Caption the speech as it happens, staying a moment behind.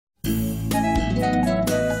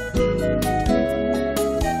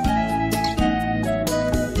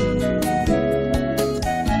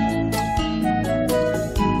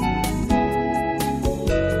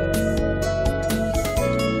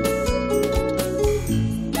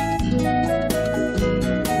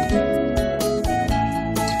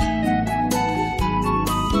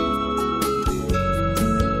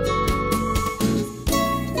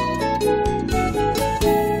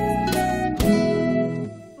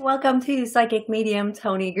welcome to Psychic Medium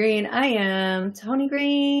Toni Green. I am Toni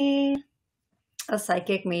Green, a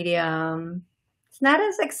psychic medium. It's not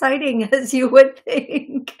as exciting as you would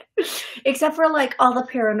think, except for like all the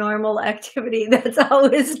paranormal activity that's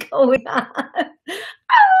always going on.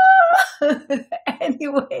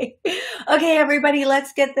 Anyway, okay, everybody,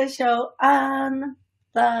 let's get the show on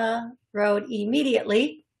the road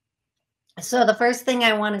immediately. So the first thing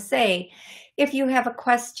I want to say, if you have a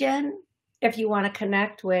question, if you want to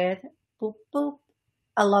connect with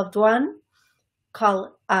a loved one,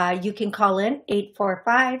 you can call in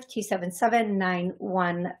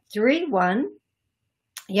 845-277-9131.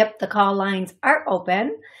 Yep, the call lines are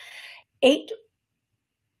open.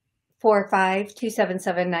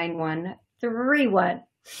 845-277-9131.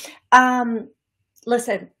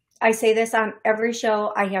 Listen, I say this on every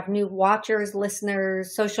show. I have new watchers,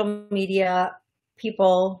 listeners, social media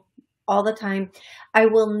people all the time. I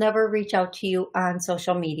will never reach out to you on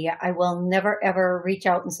social media. I will never, ever reach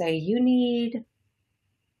out and say, you need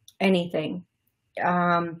anything.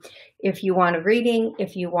 If you want a reading,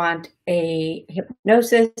 if you want a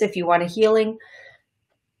hypnosis, if you want a healing,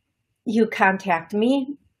 you contact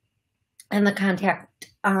me. And the contact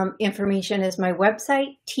information is my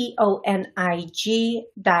website, tonig.info,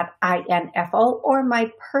 or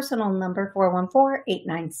my personal number,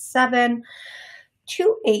 414-897-2869.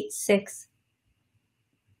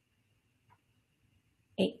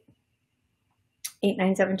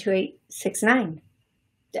 897-2869.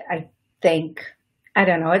 I think. I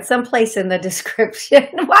don't know. It's someplace in the description.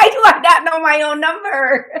 Why do I not know my own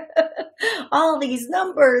number? All these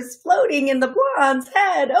numbers floating in the blonde's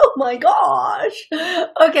head. Oh my gosh.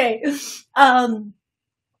 Okay. A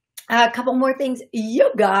couple more things.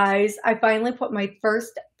 You guys, I finally put my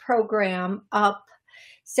first program up.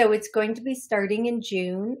 So it's going to be starting in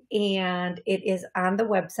June, and it is on the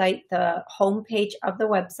website, the homepage of the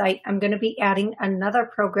website. I'm going to be adding another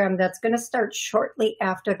program that's going to start shortly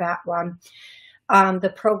after that one.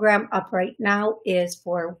 The program up right now is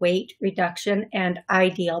for weight reduction and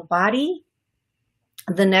ideal body.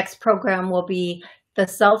 The next program will be the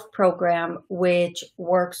self program, which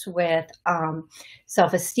works with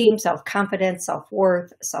self-esteem, self-confidence,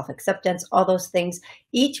 self-worth, self-acceptance, all those things.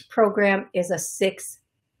 Each program is a 6-session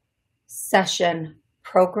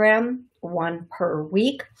program, 1 per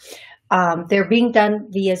week. They're being done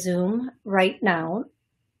via Zoom right now.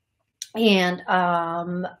 And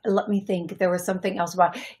let me think, there was something else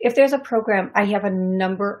about, if there's a program, I have a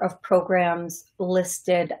number of programs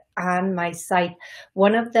listed on my site.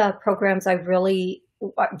 One of the programs I really,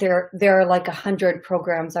 there are like 100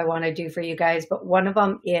 programs I want to do for you guys, but one of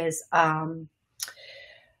them is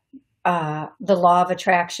the law of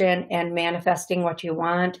attraction and manifesting what you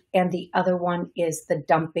want. And the other one is the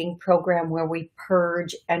dumping program, where we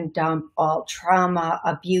purge and dump all trauma,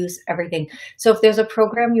 abuse, everything. So if there's a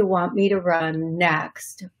program you want me to run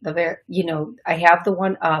next, I have the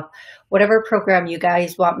one up. Whatever program you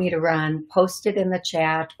guys want me to run, post it in the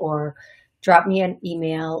chat or drop me an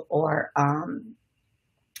email or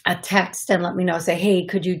a text and let me know. Say, hey,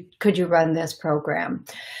 could you run this program?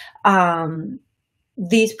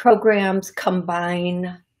 These programs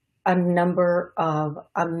combine a number of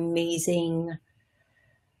amazing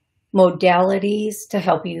modalities to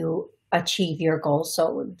help you achieve your goals.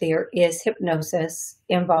 So there is hypnosis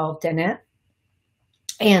involved in it,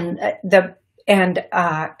 and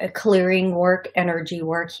clearing work, energy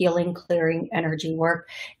work, healing, clearing, energy work,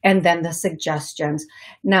 and then the suggestions.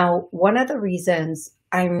 Now, one of the reasons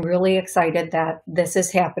I'm really excited that this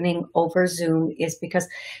is happening over Zoom is because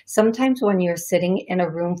sometimes when you're sitting in a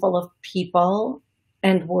room full of people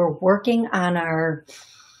and we're working on our,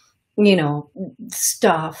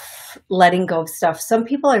 stuff, letting go of stuff, some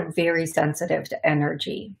people are very sensitive to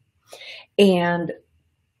energy and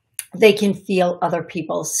they can feel other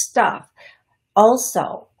people's stuff.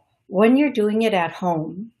 Also, when you're doing it at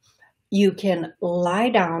home, you can lie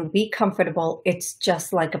down, be comfortable. It's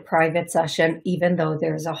just like a private session, even though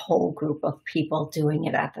there's a whole group of people doing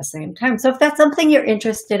it at the same time. So if that's something you're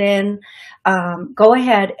interested in, go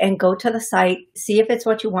ahead and go to the site, see if it's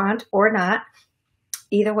what you want or not.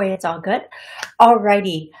 Either way, it's all good.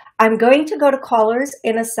 Alrighty, I'm going to go to callers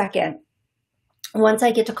in a second. Once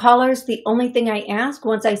I get to callers, the only thing I ask,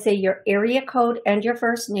 once I say your area code and your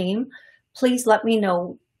first name, please let me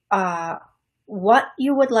know what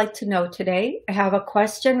you would like to know today. I have a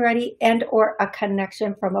question ready and or a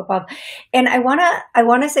connection from above. And I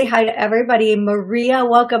wanna say hi to everybody. Maria,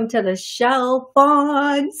 welcome to the show.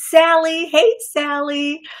 Fawn, Sally, hey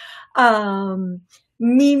Sally.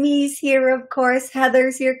 Mimi's here, of course.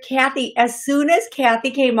 Heather's here. Kathy. As soon as Kathy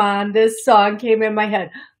came on, this song came in my head.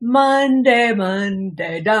 Monday,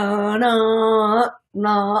 Monday, da na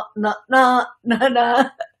na na na na na.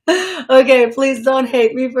 Okay, please don't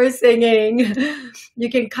hate me for singing. You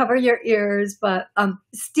can cover your ears, but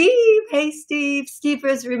Steve, hey Steve. Steve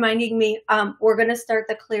is reminding me we're gonna start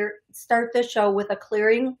the show with a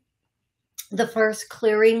clearing. The first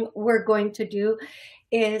clearing we're going to do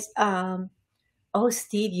is oh,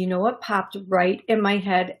 Steve, you know what popped right in my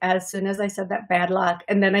head as soon as I said that, bad luck.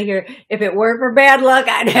 And then I hear, if it weren't for bad luck,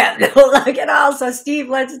 I'd have no luck at all. So Steve,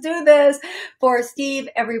 let's do this. For Steve,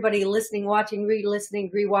 everybody listening, watching, re-listening,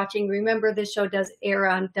 re-watching, remember this show does air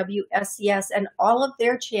on WSCS and all of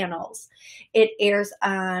their channels. It airs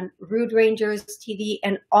on Rude Rangers TV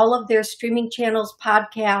and all of their streaming channels,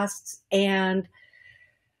 podcasts, and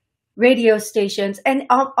radio stations, and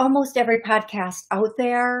almost every podcast out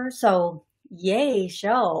there. So yay,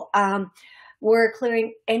 show. We're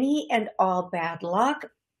clearing any and all bad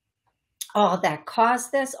luck, all that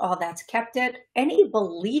caused this, all that's kept it, any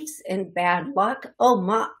beliefs in bad luck. Oh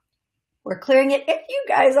my, we're clearing it. If you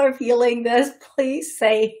guys are feeling this, please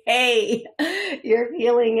say, hey, you're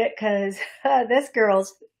feeling it, because this girl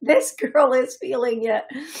is feeling it.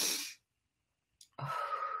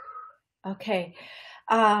 Okay.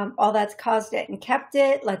 All that's caused it and kept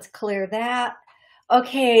it. Let's clear that.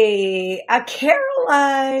 Okay,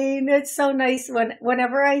 Caroline. It's so nice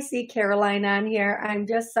whenever I see Caroline on here. I'm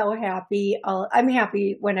just so happy. I'm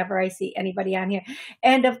happy whenever I see anybody on here.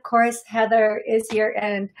 And of course, Heather is here.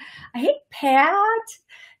 And hey,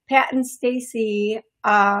 Pat and Stacy.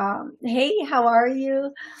 Hey, how are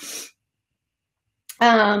you?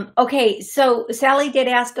 Okay, so Sally did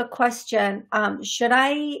ask a question. Should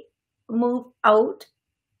I move out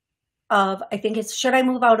of, should I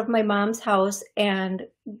move out of my mom's house and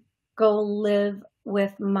go live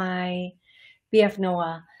with my BF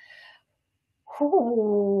Noah?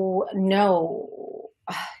 Ooh, no.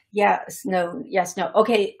 Yes, no, yes, no.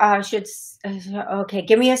 Okay, okay,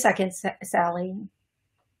 give me a second, Sally.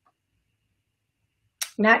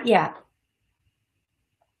 Not yet.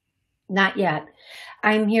 Not yet.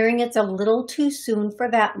 I'm hearing it's a little too soon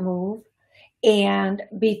for that move. And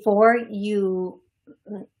before you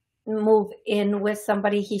move in with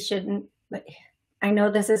somebody, he shouldn't. I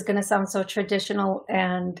know this is going to sound so traditional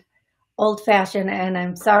and old-fashioned, and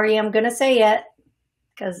I'm sorry I'm going to say it,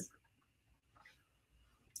 because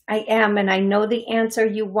I am, and I know the answer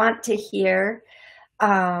you want to hear.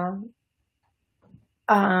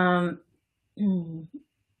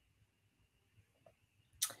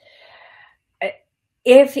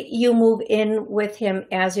 If you move in with him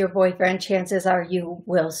as your boyfriend, chances are you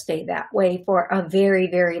will stay that way for a very,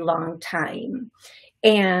 very long time.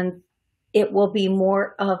 And it will be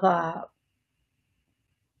more of a,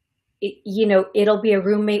 it'll be a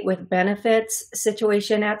roommate with benefits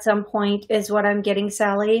situation at some point, is what I'm getting,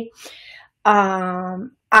 Sally.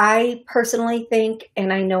 I personally think,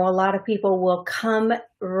 and I know a lot of people will come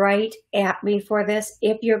right at me for this,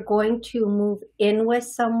 if you're going to move in with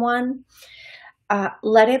someone,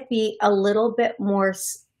 let it be a little bit more,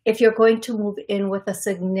 if you're going to move in with a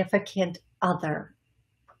significant other,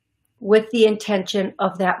 with the intention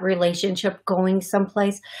of that relationship going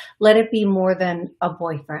someplace, let it be more than a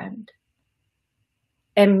boyfriend.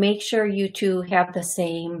 And make sure you two have the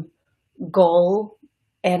same goal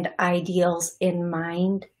and ideals in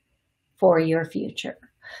mind for your future.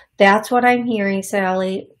 That's what I'm hearing,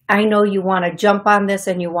 Sally. I know you want to jump on this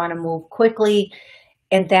and you want to move quickly.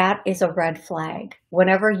 And that is a red flag.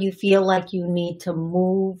 Whenever you feel like you need to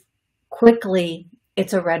move quickly,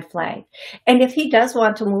 it's a red flag. And if he does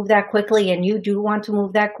want to move that quickly and you do want to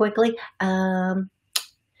move that quickly, I'm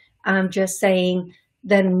just saying,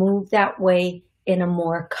 then move that way in a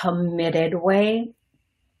more committed way.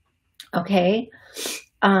 Okay.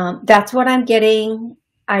 That's what I'm getting.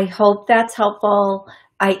 I hope that's helpful.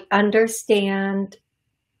 I understand.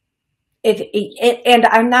 And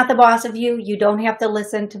I'm not the boss of you. You don't have to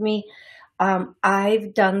listen to me.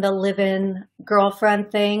 I've done the live-in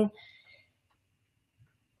girlfriend thing.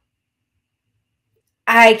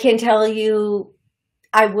 I can tell you,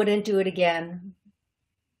 I wouldn't do it again.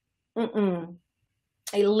 I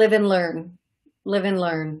live and learn. Live and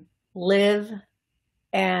learn. Live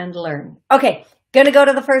and learn. Okay, gonna go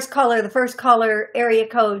to the first caller. The first caller, area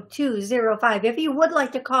code 205. If you would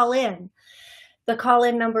like to call in, the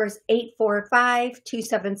call-in number is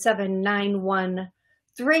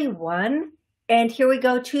 845-277-9131. And here we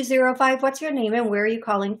go, 205. What's your name and where are you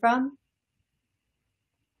calling from?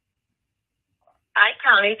 Hi,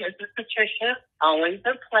 Toni. This is Patricia. Always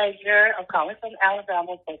a pleasure. I'm calling from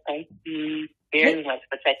Alabama, so thank you. very much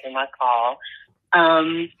for taking my call.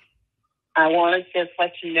 I want to just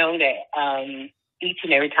let you know that each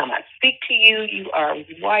and every time I speak to you, you are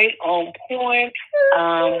right on point.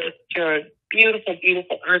 Your beautiful,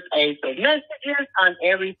 beautiful Earth Angel messages on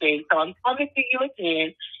everything. So I'm coming to you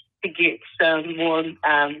again to get some more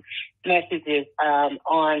messages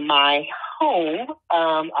on my home.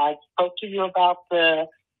 I spoke to you about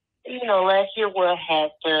last year where I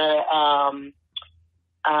had the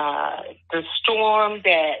storm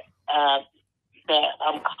that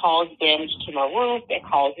caused damage to my roof, that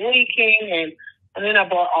caused leaking, and then I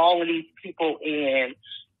brought all of these people in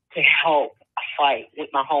to help fight with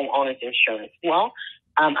my homeowner's insurance. Well,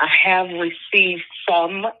 I have received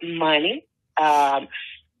some money,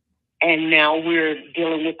 and now we're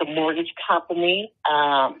dealing with the mortgage company,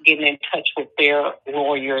 getting in touch with their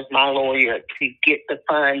lawyers, my lawyer, to get the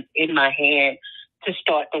funds in my hand to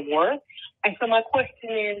start the work. And so my question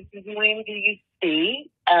is, when do you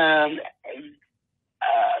see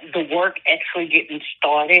the work actually getting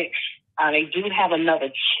started? They do have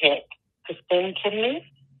another check to send to me.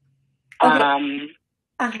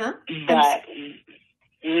 Okay. But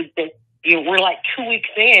we're like 2 weeks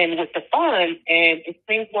in with the funds, and it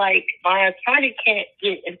seems like my attorney can't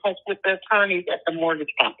get in touch with the attorneys at the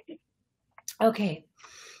mortgage company. Okay.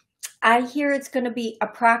 I hear it's going to be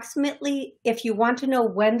approximately, if you want to know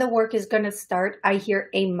when the work is going to start, I hear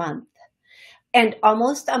a month, and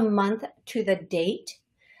almost a month to the date,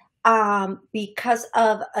 because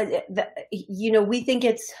of, we think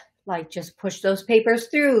it's like, just push those papers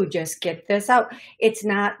through, just get this out. It's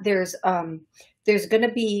not. There's going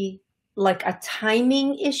to be like a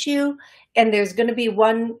timing issue, and there's going to be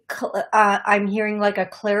one, I'm hearing like a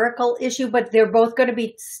clerical issue, but they're both going to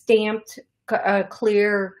be stamped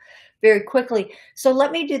clear very quickly. So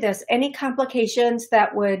let me do this. Any complications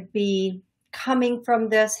that would be coming from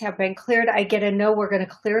this have been cleared. I get a no, we're going to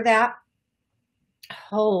clear that.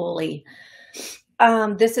 Holy.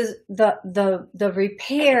 This is the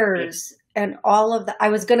repairs and all of I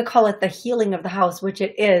was going to call it the healing of the house, which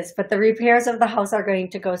it is, but the repairs of the house are going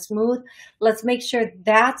to go smooth. Let's make sure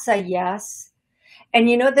that's a yes. And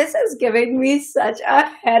this is giving me such a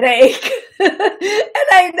headache. And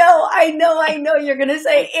I know you're going to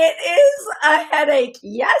say it is a headache.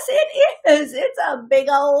 Yes, it is. It's a big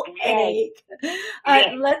old headache.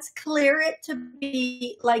 Let's clear it to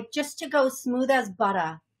be like, just to go smooth as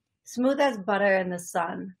butter in the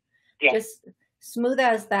sun. Yeah. Just smooth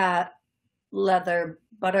as that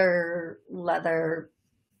butter leather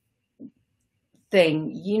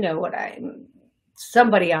thing. You know what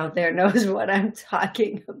somebody out there knows what I'm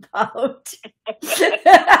talking about.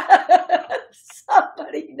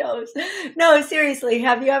 Somebody knows. No, seriously,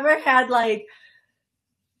 have you ever had like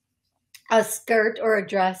a skirt or a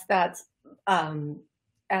dress that's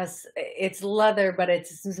as it's leather, but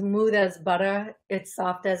it's smooth as butter, it's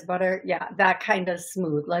soft as butter? Yeah, that kind of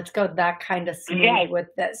smooth. Let's go that kind of smooth with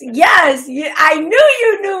this. Yes, I knew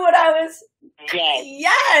you knew what I was.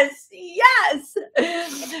 Yes.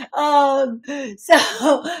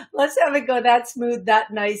 So let's have it go that smooth,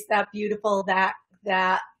 that nice, that beautiful, that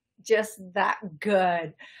just that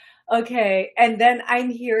good. Okay, and then I'm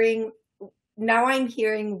hearing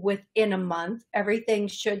within a month. Everything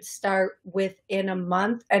should start within a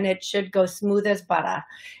month, and it should go smooth as butter.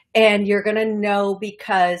 And you're gonna know,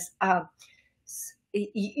 because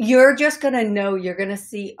you're just going to know, you're going to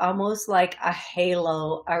see almost like a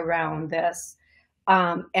halo around this.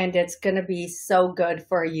 And it's going to be so good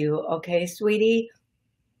for you. Okay, sweetie?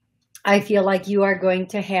 I feel like you are going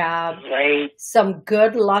to have some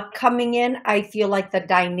good luck coming in. I feel like the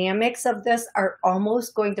dynamics of this are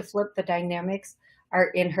almost going to flip. The dynamics are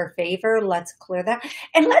in her favor. Let's clear that.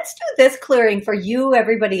 And let's do this clearing for you,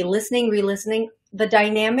 everybody listening, re-listening. The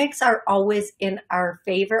dynamics are always in our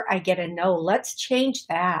favor. I get a no. Let's change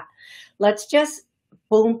that. Let's just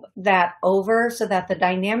boom that over so that the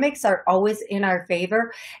dynamics are always in our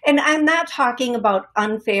favor. And I'm not talking about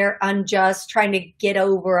unfair, unjust, trying to get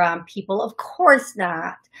over on people. Of course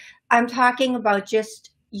not. I'm talking about just,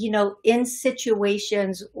 in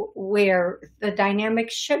situations where the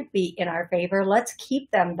dynamics should be in our favor. Let's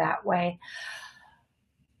keep them that way.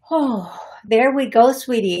 Oh, there we go,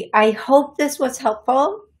 sweetie. I hope this was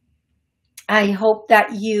helpful. I hope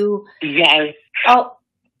that you... Yes. Oh,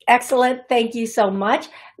 excellent. Thank you so much.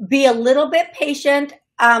 Be a little bit patient.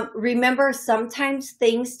 Remember, sometimes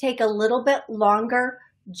things take a little bit longer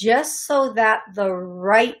just so that the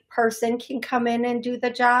right person can come in and do the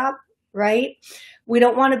job, right? We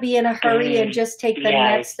don't want to be in a hurry and just take the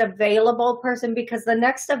next available person, because the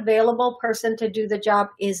next available person to do the job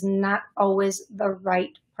is not always the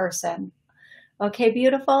right person. Okay,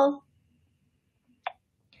 beautiful?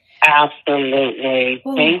 Absolutely.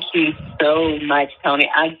 Ooh. Thank you so much, Toni.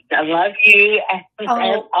 I love you. As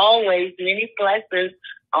always, many blessings.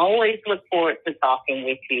 Always look forward to talking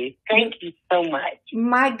with you. Thank you so much.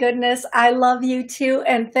 My goodness, I love you too.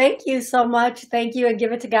 And thank you so much. Thank you. And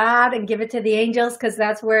give it to God and give it to the angels, because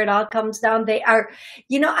that's where it all comes down. They are,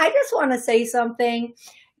 I just want to say something.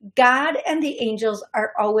 God and the angels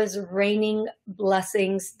are always raining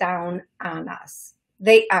blessings down on us.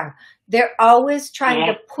 They are. They're always trying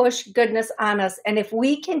to push goodness on us. And if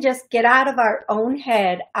we can just get out of our own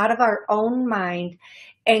head, out of our own mind,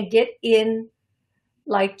 and get in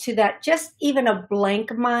like to that, just even a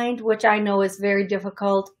blank mind, which I know is very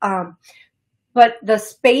difficult. But the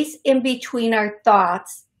space in between our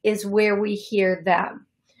thoughts is where we hear them.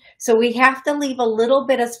 So we have to leave a little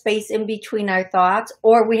bit of space in between our thoughts,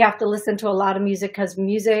 or we have to listen to a lot of music, because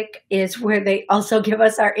music is where they also give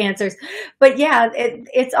us our answers. But yeah,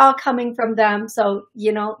 it's all coming from them. So,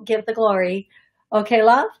 give the glory. Okay,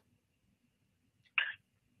 love?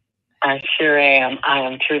 I sure am. I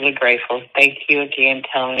am truly grateful. Thank you again,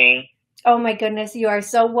 Toni. Oh my goodness, you are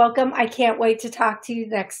so welcome. I can't wait to talk to you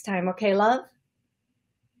next time. Okay, love?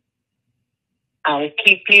 I'll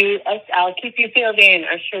keep you filled in.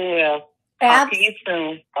 I sure will. Talk to you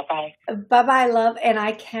soon. Bye-bye. Bye-bye, love. And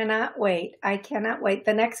I cannot wait. I cannot wait.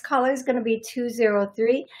 The next caller is going to be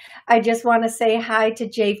 203. I just want to say hi to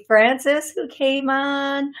Jay Francis, who came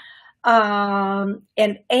on,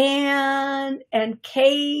 and Ann and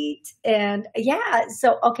Kate. And yeah,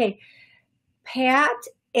 so, okay. Pat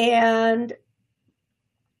and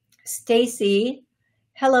Stacy.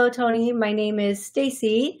 Hello, Toni. My name is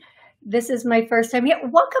Stacy. This is my first time here.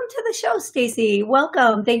 Welcome to the show, Stacy.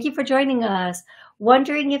 Welcome. Thank you for joining us.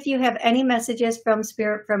 Wondering if you have any messages from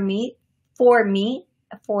Spirit for me.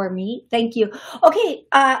 Thank you. Okay,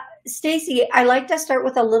 Stacy, I like to start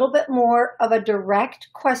with a little bit more of a direct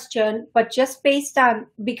question, but just based on,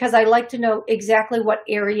 because I like to know exactly what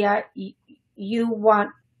area you want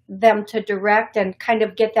them to direct and kind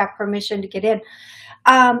of get that permission to get in.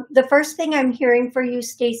 The first thing I'm hearing for you,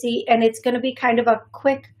 Stacy, and it's going to be kind of a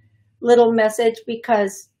quick little message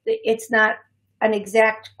because it's not an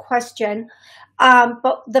exact question.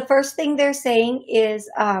 But the first thing they're saying is,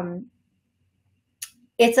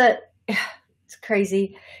 it's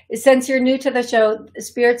crazy. Since you're new to the show,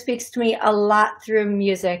 Spirit speaks to me a lot through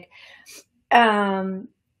music. And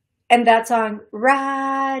that song,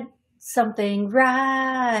 Ride Something,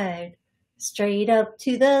 Ride Straight Up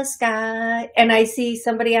to the Sky. And I see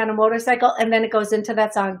somebody on a motorcycle, and then it goes into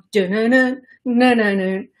that song. Dun-dun-dun,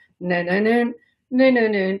 dun-dun-dun. No, no, no, no, no,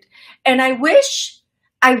 no. And I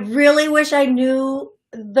really wish I knew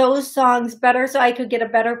those songs better so I could get a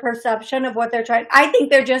better perception of what they're trying. I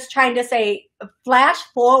think they're just trying to say, flash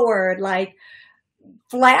forward, like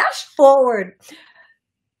flash forward.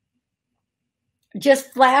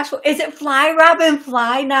 Just flash. Is it fly, Robin,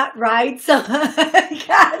 fly, not ride? So,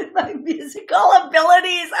 God, my musical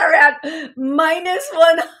abilities are at minus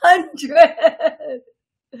 100.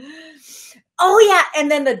 Oh yeah,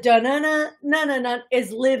 and then the da-na-na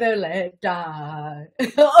is live or let die.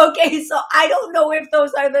 Okay, so I don't know if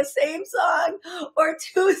those are the same song or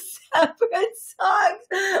two separate songs.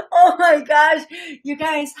 Oh my gosh, you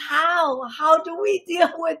guys, how do we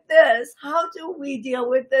deal with this? How do we deal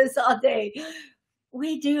with this all day?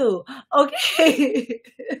 We do. Okay.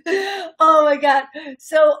 Oh my God.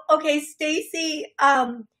 So, okay, Stacy,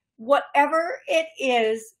 whatever it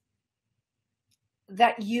is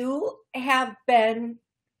that you have been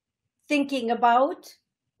thinking about,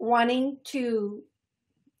 wanting to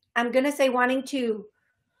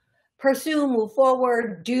pursue, move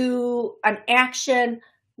forward, do an action,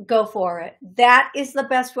 go for it. That is the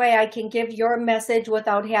best way I can give your message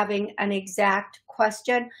without having an exact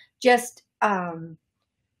question. Just,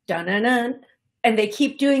 dun-dun-dun. And they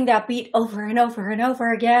keep doing that beat over and over and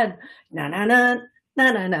over again. Na-na-na,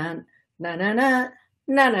 na-na-na, na-na-na,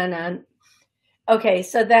 na-na-na. Okay,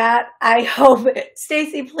 so that, I hope,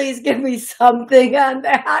 Stacy, please give me something on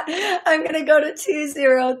that. I'm going to go to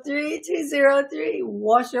 203. 203,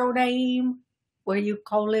 what's your name? Where you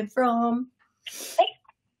calling from?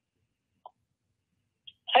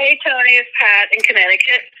 Hey, Toni, it's Pat in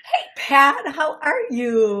Connecticut. Hey, Pat, how are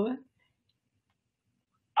you?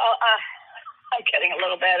 Oh, I'm getting a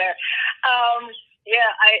little better.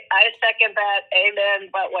 Yeah, I second that. Amen.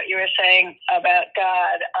 But what you were saying about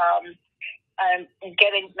God, I'm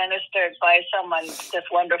getting ministered by someone just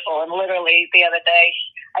wonderful. And literally the other day,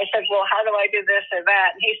 I said, well, how do I do this or that?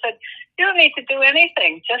 And he said, you don't need to do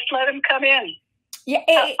anything. Just let him come in. Yeah,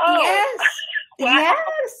 yes. Wow.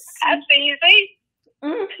 Yes. That's easy.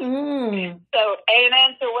 Mm-hmm. So amen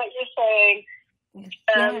to what you're saying.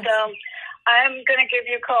 And I'm going to give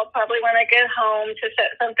you a call probably when I get home to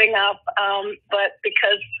set something up. But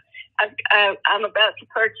because I'm about to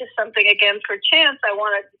purchase something again for Chance, I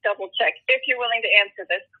want to double check if you're willing to answer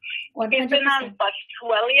this. 100%. He's been on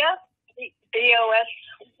Boswellia,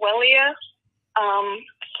 Boswellia,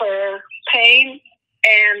 for pain.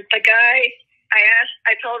 And the guy,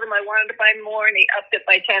 I told him I wanted to buy more, and he upped it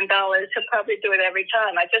by $10. He'll probably do it every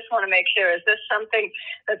time. I just want to make sure, is this something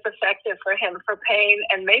that's effective for him for pain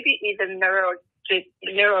and maybe even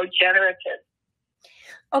neurodegenerative?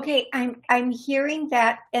 Okay, I'm hearing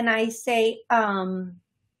that, and I say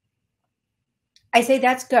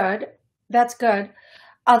that's good. That's good.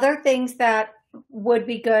 Other things that would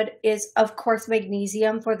be good is, of course,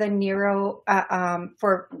 magnesium for the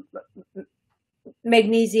for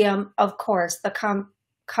magnesium, of course, the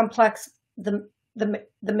complex, the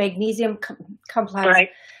magnesium complex.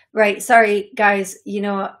 Right. Sorry, guys.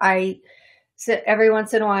 So every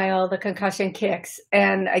once in a while the concussion kicks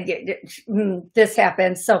and I get this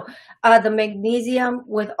happens. So the magnesium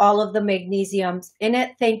with all of the magnesiums in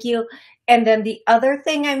it. Thank you. And then the other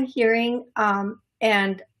thing I'm hearing,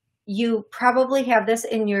 and you probably have this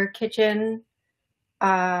in your kitchen,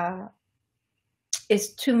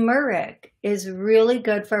 is turmeric is really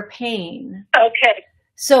good for pain. Okay.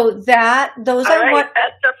 So those all are right. what.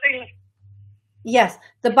 That's something. Yes,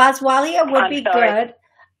 the Boswellia would be good.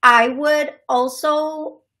 I would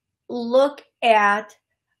also look at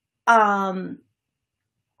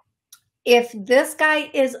if this guy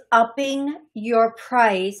is upping your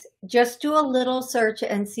price, just do a little search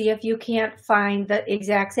and see if you can't find the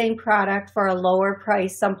exact same product for a lower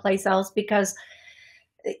price someplace else, because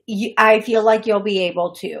I feel like you'll be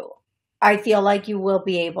able to. I feel like you will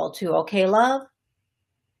be able to. Okay, love?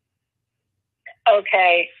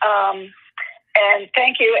 Okay. And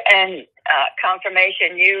thank you. And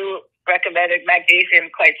confirmation, you recommended magnesium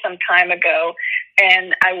quite some time ago.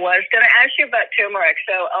 And I was going to ask you about turmeric.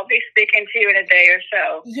 So I'll be speaking to you in a day or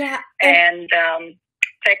so. Yeah. And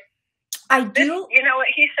I do. You know what?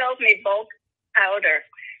 He sells me bulk powder.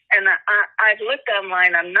 And I've looked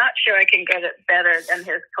online. I'm not sure I can get it better than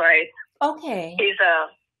his price. Okay.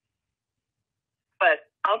 But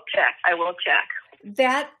I'll check. I will check.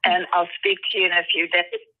 And I'll speak to you in a few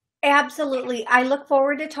days. Absolutely. I look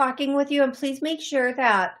forward to talking with you, and please make sure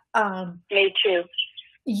that me too.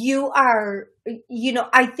 You are,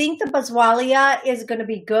 I think the Boswellia is going to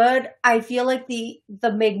be good. I feel like the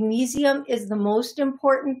magnesium is the most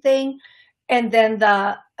important thing, and then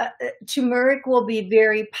the turmeric will be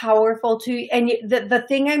very powerful too. And the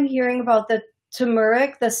thing I'm hearing about the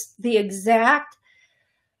turmeric, the exact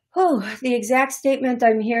statement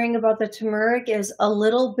I'm hearing about the turmeric is a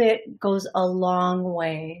little bit goes a long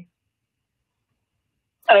way.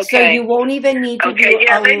 Okay. So you won't even need to do a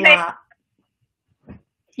lot.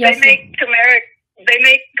 They make turmeric. They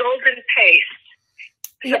make golden paste.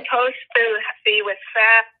 It's supposed to be with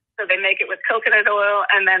fat, so they make it with coconut oil,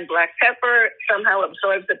 and then black pepper somehow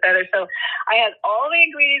absorbs it better. So I had all the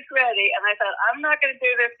ingredients ready, and I thought, I'm not going to do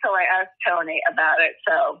this till I ask Toni about it.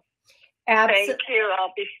 So thank you.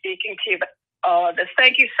 I'll be speaking to you about all of this.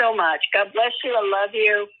 Thank you so much. God bless you. I love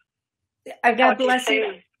you. God bless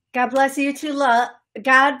you. God bless you too.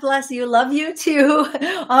 God bless you. Love you too.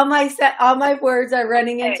 All my words are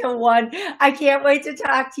running into one. I can't wait to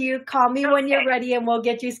talk to you. Call me when you're ready and we'll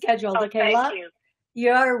get you scheduled. Okay, love? You.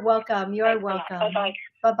 You're welcome. You're welcome. Bye-bye.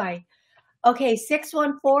 Bye-bye. Okay,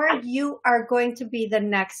 614, you are going to be the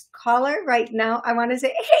next caller right now. I want to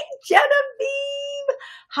say, hey, Genevieve,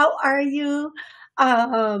 how are you?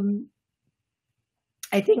 I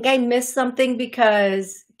think I missed something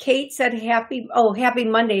because Kate said happy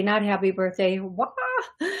Monday, not happy birthday.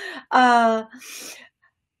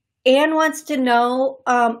 Anne wants to know,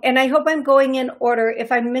 and I hope I'm going in order.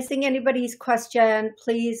 If I'm missing anybody's question,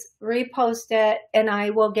 please repost it and I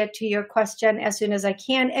will get to your question as soon as I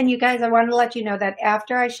can. And you guys, I want to let you know that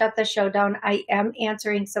after I shut the show down, I am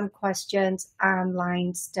answering some questions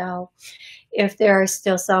online still, if there are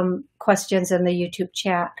still some questions in the YouTube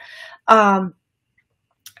chat.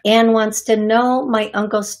 Anne wants to know, my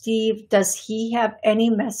Uncle Steve, does he have any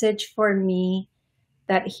message for me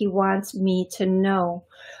that he wants me to know?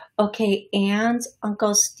 Okay, Anne's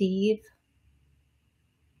Uncle Steve.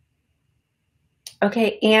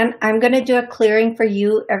 Okay, Anne, I'm going to do a clearing for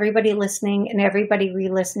you, everybody listening and everybody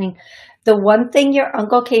re-listening. The one thing your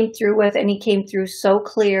uncle came through with, and he came through so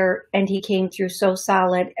clear and he came through so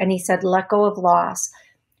solid, and he said, let go of loss.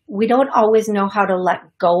 We don't always know how to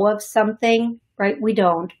let go of something, right? We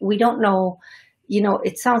don't know,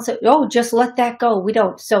 it sounds like, oh, just let that go. We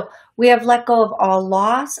don't. So we have let go of all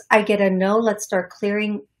loss. I get a no. Let's start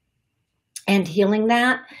clearing and healing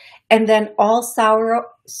that. And then all sorrow,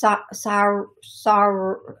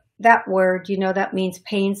 that word, that means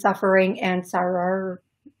pain, suffering, and sorrow.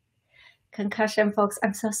 Concussion, folks.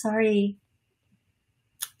 I'm so sorry.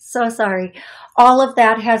 So sorry. All of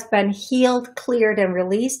that has been healed, cleared, and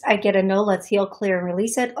released. I get a no, let's heal, clear, and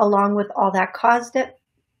release it, along with all that caused it.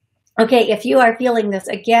 Okay, if you are feeling this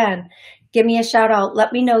again, give me a shout out.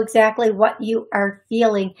 Let me know exactly what you are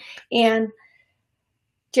feeling. And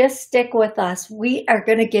just stick with us. We are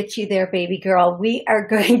going to get you there, baby girl. We are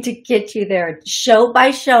going to get you there. Show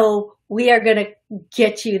by show, we are going to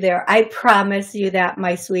get you there. I promise you that,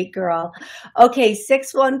 my sweet girl. Okay,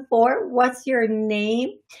 614, what's your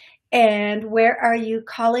name? And where are you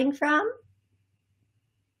calling from?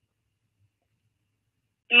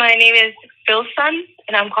 My name is Philson,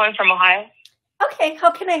 and I'm calling from Ohio. Okay,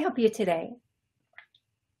 how can I help you today?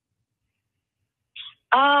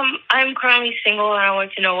 I'm currently single, and I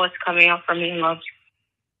want to know what's coming up for me in love,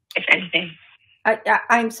 if anything.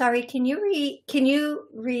 I'm sorry. Can you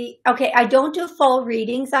read? Okay, I don't do full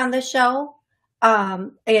readings on the show.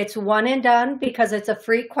 It's one and done because it's a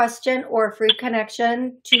free question or a free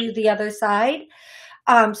connection to the other side.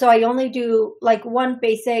 So I only do like one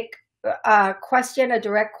basic question, a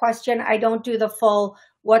direct question. I don't do the full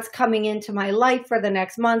what's coming into my life for the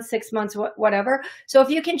next month, 6 months, whatever. So if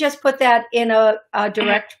you can just put that in a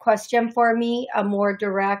direct question for me, a more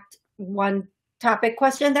direct one topic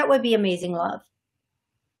question, that would be amazing, love.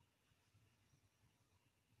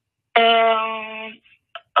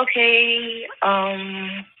 Okay.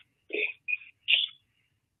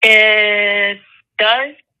 It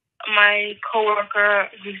does my coworker,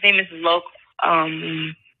 whose name is Loke,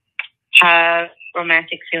 have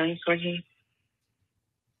romantic feelings towards me?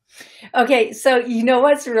 Okay, so you know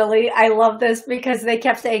what's really, I love this because they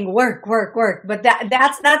kept saying work, work, work, but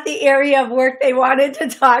that's not the area of work they wanted to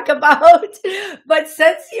talk about. But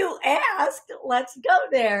since you asked, let's go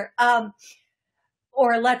there.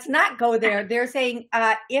 Or let's not go there. They're saying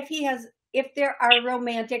if there are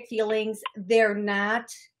romantic feelings, they're not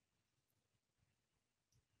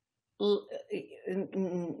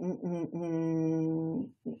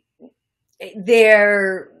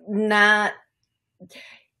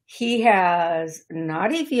he has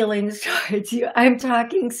naughty feelings towards you. I'm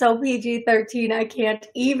talking so PG-13, I can't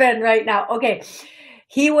even right now. Okay.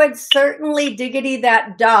 He would certainly diggity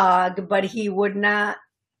that dog, but he would not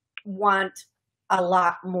want a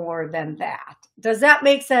lot more than that. Does that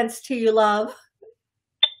make sense to you, love?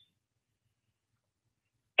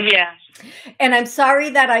 Yeah. And I'm sorry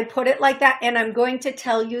that I put it like that. And I'm going to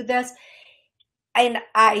tell you this. And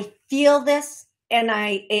I feel this.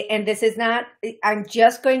 And this is not, I'm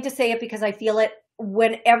just going to say it because I feel it.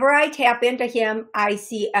 Whenever I tap into him, I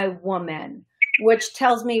see a woman, which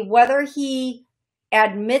tells me whether he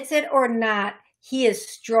admits it or not, he is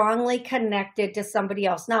strongly connected to somebody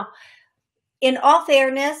else. Now, in all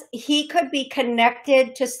fairness, he could be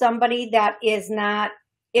connected to somebody that is not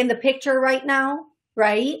in the picture right now,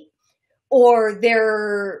 right? Or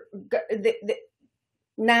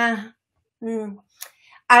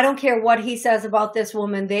I don't care what he says about this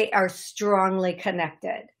woman. They are strongly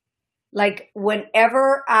connected. Like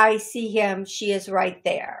whenever I see him, she is right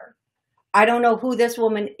there. I don't know who this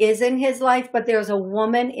woman is in his life, but there's a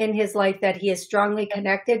woman in his life that he is strongly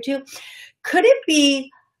connected to. Could it be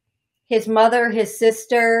his mother, his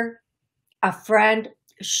sister, a friend?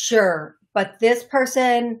 Sure. But this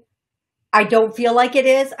person, I don't feel like it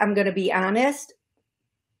is. I'm going to be honest.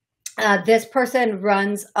 This person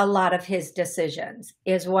runs a lot of his decisions,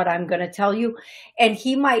 is what I'm going to tell you. And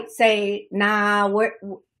he might say, nah,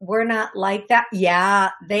 we're not like that. Yeah,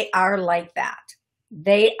 they are like that.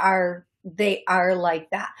 They are like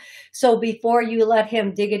that. So before you let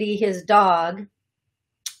him diggity his dog,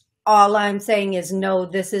 all I'm saying is, no,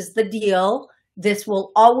 this is the deal. This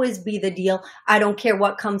will always be the deal. I don't care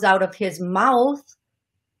what comes out of his mouth.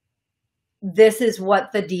 This is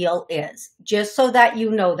what the deal is. Just so that you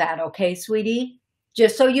know that, okay, sweetie?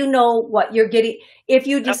 Just so you know what you're getting. If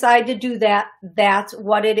you decide to do that, that's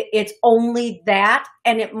what it's only that.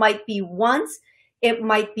 And it might be once. It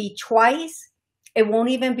might be twice. It won't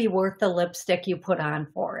even be worth the lipstick you put on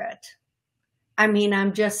for it. I mean,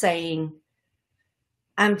 I'm just saying.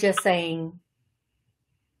 I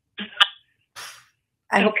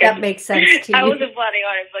hope that makes sense to you. I wasn't planning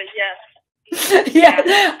on it, but yeah.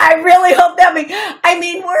 Yeah, I really hope that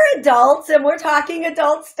we're adults and we're talking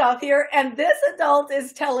adult stuff here, and this adult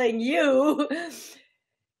is telling you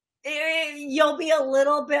you'll be a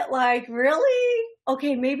little bit like, really?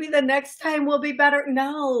 Okay, maybe the next time will be better.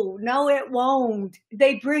 No, it won't.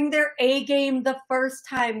 They bring their A game the first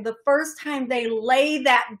time. The first time they lay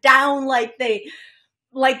that down like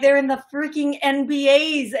they're in the freaking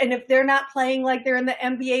NBAs. And if they're not playing like they're in the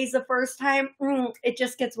NBAs the first time, it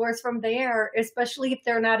just gets worse from there, especially if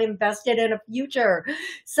they're not invested in a future.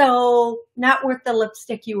 So not worth the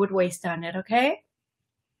lipstick you would waste on it. Okay.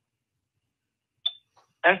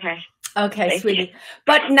 Okay. Okay, Thank sweetie. you.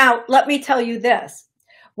 But now let me tell you this.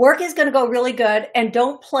 Work is going to go really good, and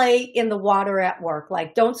don't play in the water at work.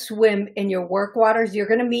 Like, don't swim in your work waters. You're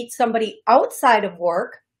going to meet somebody outside of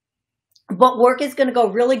work, but work is going to go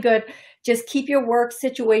really good. Just keep your work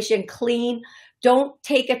situation clean. Don't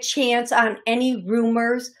take a chance on any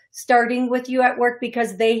rumors starting with you at work,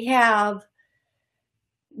 because they have,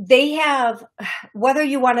 whether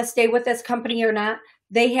you want to stay with this company or not,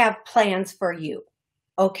 they have plans for you.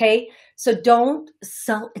 Okay, so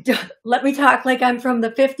let me talk like I'm from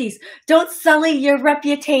the 50s. Don't sully your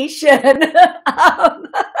reputation.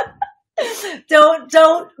 Don't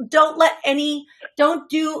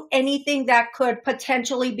do anything that could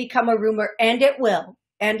potentially become a rumor, and it will,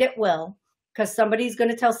 because somebody's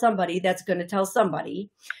going to tell somebody that's going to tell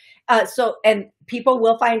somebody. And people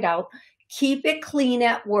will find out. Keep it clean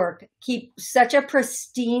at work. Keep such a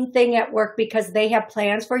pristine thing at work, because they have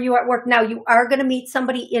plans for you at work. Now, you are going to meet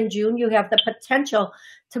somebody in June. You have the potential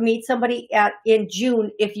to meet somebody in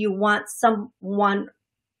June if you want someone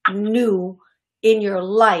new in your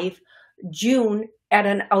life. June at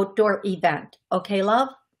an outdoor event. Okay, love?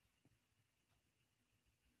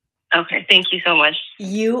 Okay, thank you so much.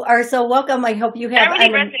 You are so welcome. I hope you have... That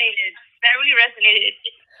really resonated.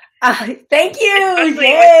 Thank you. Especially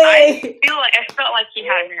Yay. I felt like he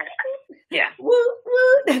had her. Yeah. Woo,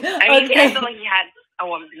 woo. I mean, okay. I felt like he had a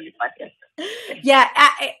woman in his life. Yeah.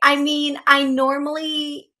 I mean, I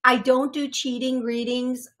don't do cheating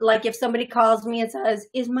readings. Like, if somebody calls me and says,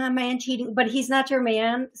 is my man cheating? But he's not your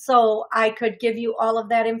man. So I could give you all of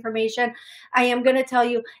that information. I am going to tell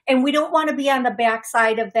you, and we don't want to be on the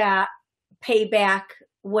backside of that payback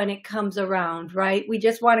when it comes around, right? We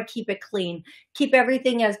just want to keep it clean, keep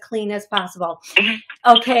everything as clean as possible.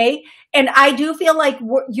 Okay. And I do feel like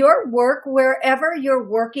your work, wherever you're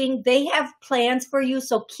working, they have plans for you.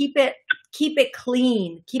 So keep it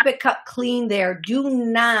clean, keep it cut clean there. Do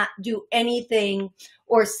not do anything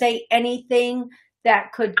or say anything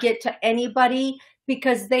that could get to anybody,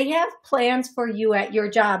 because they have plans for you at your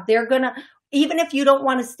job. They're going to, even if you don't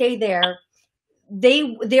want to stay there,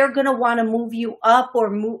 they're going to want to move you up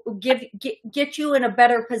or get you in a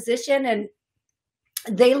better position. And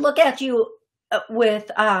they look at you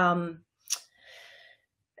with, at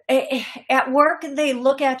work, they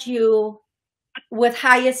look at you with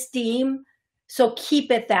high esteem. So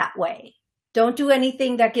keep it that way. Don't do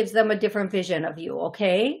anything that gives them a different vision of you.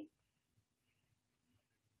 Okay.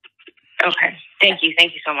 Okay. Thank you.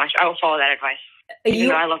 Thank you so much. I will follow that advice. Even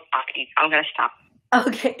though I love talking, I'm going to stop.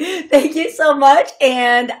 Okay. Thank you so much.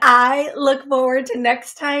 And I look forward to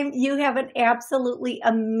next time. You have an absolutely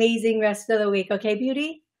amazing rest of the week. Okay,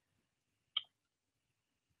 beauty?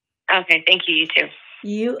 Okay. Thank you. You too.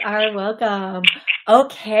 You are welcome.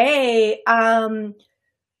 Okay.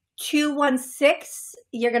 216,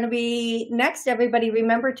 you're going to be next. Everybody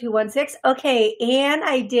remember 216. Okay. And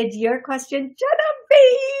I did your question,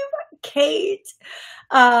 Genevieve, Kate.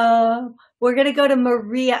 We're going to go to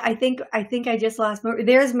Maria. I think I just lost Maria.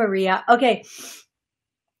 There's Maria. Okay.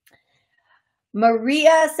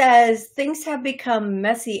 Maria says, things have become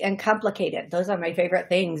messy and complicated. Those are my favorite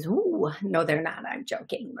things. Ooh, no, they're not. I'm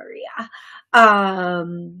joking, Maria.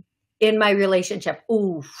 In my relationship.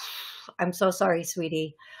 Ooh, I'm so sorry,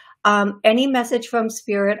 sweetie. Any message from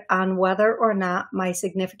Spirit on whether or not my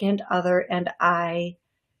significant other and I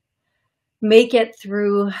make it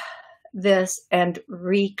through this and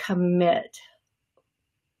recommit?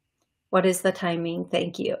 What is the timing?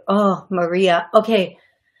 Thank you. Oh, Maria. Okay.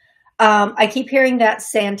 I keep hearing that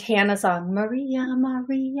Santana song, Maria,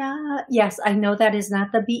 Maria. Yes, I know that is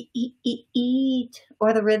not the beat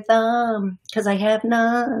or the rhythm, because I have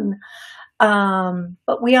none.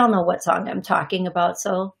 But we all know what song I'm talking about,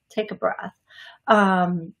 so take a breath.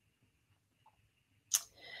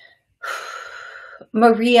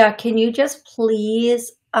 Maria, can you just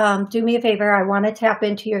please do me a favor? I want to tap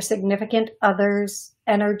into your significant other's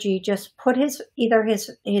energy. Just put either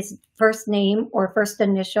his first name or first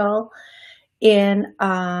initial in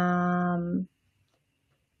the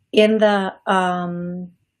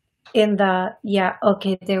yeah,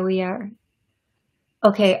 okay, there we are.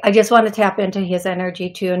 Okay, I just want to tap into his energy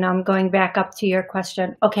too. And I'm going back up to your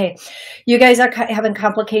question. Okay, you guys are having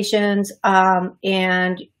complications,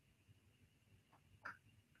 and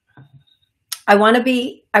I want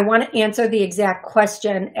to answer the exact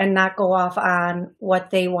question and not go off on what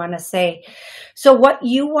they want to say. So what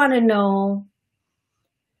you want to know,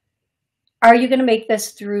 are you going to make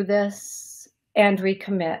this through this and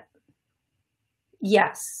recommit?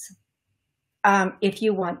 Yes, if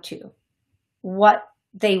you want to. What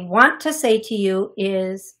they want to say to you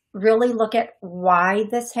is really look at why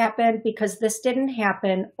this happened, because this didn't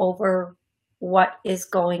happen over what is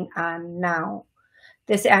going on now.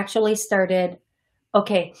 This actually started,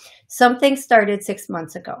 okay, something started 6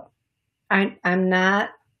 months ago. I'm not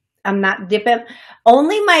dipping.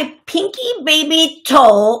 Only my pinky baby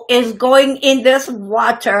toe is going in this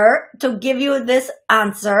water to give you this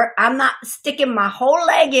answer. I'm not sticking my whole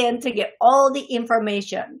leg in to get all the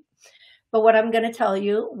information. But what I'm going to tell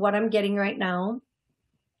you, what I'm getting right now,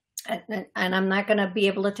 and I'm not going to be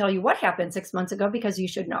able to tell you what happened 6 months ago, because you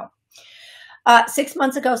should know. 6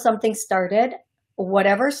 months ago, something started.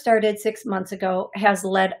 Whatever started 6 months ago has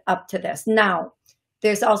led up to this. Now,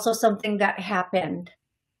 there's also something that happened.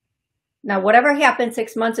 Now, whatever happened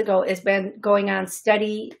 6 months ago has been going on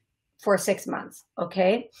steady for 6 months,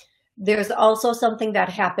 okay? There's also something that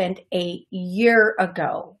happened a year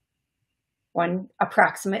ago.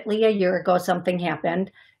 Approximately a year ago, something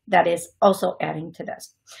happened that is also adding to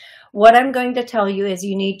this. What I'm going to tell you is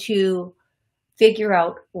you need to figure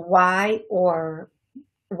out why or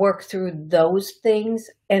work through those things,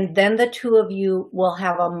 and then the two of you will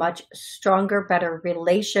have a much stronger, better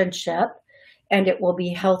relationship, and it will be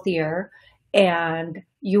healthier, and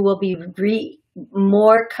you will be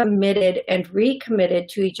more committed and recommitted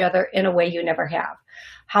to each other in a way you never have.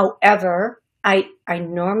 However, I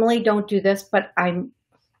normally don't do this, but I'm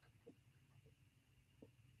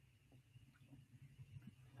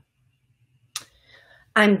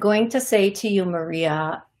going to say to you,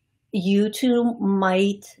 Maria, you two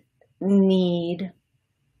might need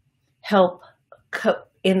help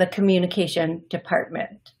in the communication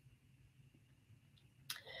department.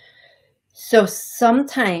 So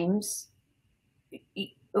sometimes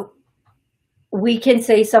we can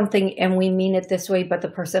say something and we mean it this way, but the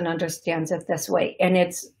person understands it this way. And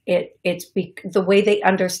the way they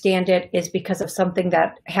understand it is because of something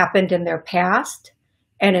that happened in their past,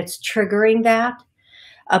 and it's triggering that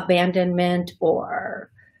abandonment or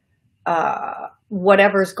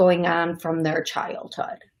whatever's going on from their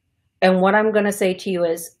childhood. And what I'm going to say to you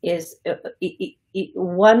is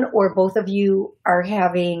one or both of you are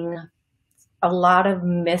having a lot of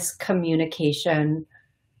miscommunication,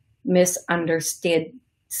 misunderstood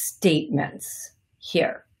statements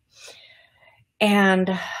here.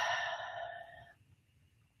 And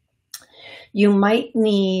you might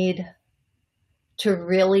need to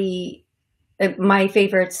really, my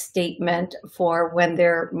favorite statement for when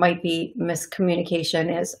there might be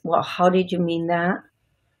miscommunication is, well, how did you mean that?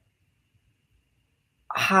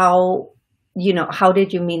 How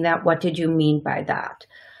did you mean that? What did you mean by that?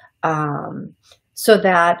 So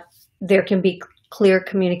that there can be clear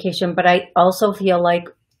communication. But I also feel like,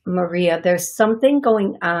 Maria, there's something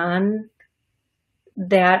going on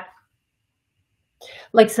that,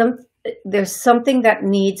 there's something that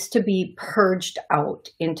needs to be purged out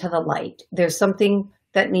into the light. There's something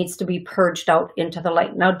that needs to be purged out into the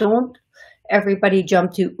light. Now, don't everybody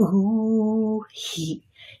jump to, ooh, he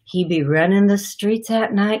be running the streets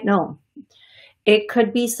at night. No, it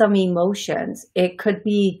could be some emotions. It could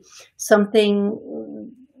be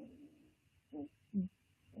something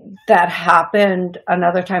that happened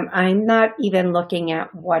another time. I'm not even looking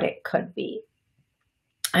at what it could be.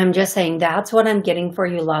 I'm just saying that's what I'm getting for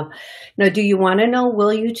you, love. Now, do you want to know,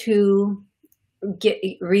 will you two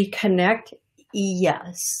reconnect?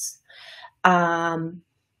 Yes.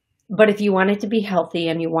 But if you want it to be healthy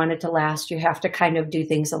and you want it to last, you have to kind of do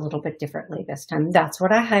things a little bit differently this time. That's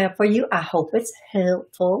what I have for you. I hope it's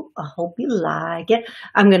helpful. I hope you like it.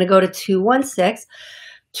 I'm going to go to 216.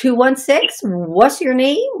 216, what's your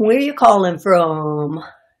name? Where are you calling from?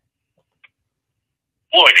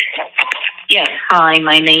 Yes, hi,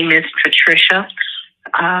 my name is Patricia.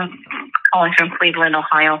 Calling from Cleveland,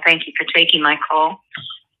 Ohio. Thank you for taking my call.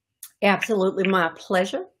 Absolutely, my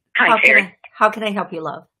pleasure. Hi, Terry. How can I help you,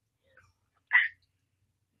 love?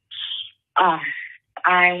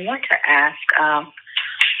 I want to ask,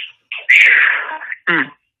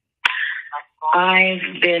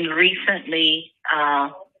 I've been recently,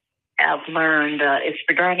 have learned, it's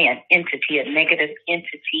regarding an entity, a negative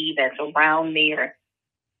entity that's around me or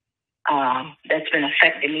that's been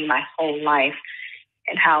affecting me my whole life.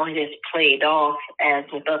 and how it has played off as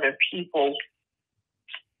with other people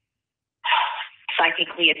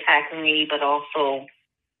psychically attacking me, but also,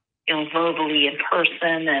 verbally in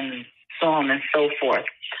person and so on and so forth.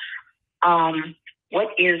 What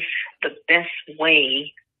is the best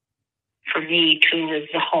way for me to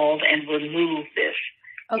resolve and remove this?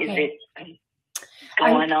 Okay. Is it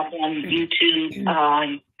going up on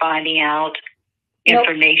YouTube, finding out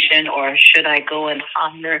information, or should I go and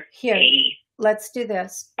hire let's do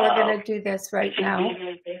this. We're going to do this right now.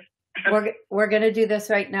 We're going to do this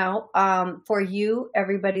right now. For you,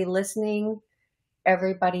 everybody listening,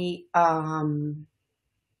 everybody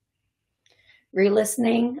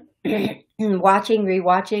re-listening, watching,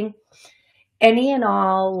 rewatching, any and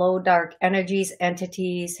all low dark energies,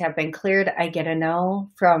 entities have been cleared. I get a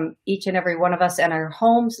no from each and every one of us in our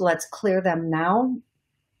homes. Let's clear them now.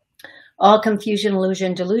 All confusion,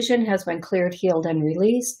 illusion, delusion has been cleared, healed, and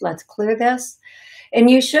released. Let's clear this.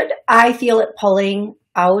 And you should, I feel it pulling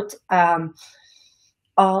out. We're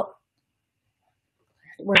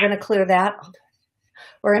going to clear that.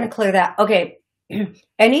 We're going to clear that. Okay.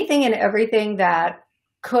 Anything and everything that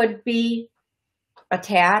could be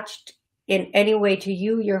attached in any way to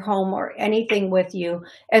you, your home, or anything with you.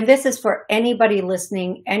 And this is for anybody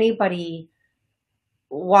listening, anybody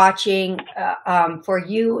watching, for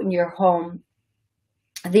you and your home.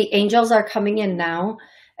 The angels are coming in now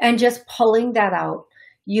and just pulling that out.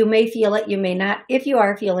 You may feel it, you may not. If you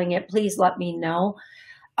are feeling it, please let me know.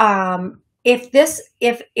 If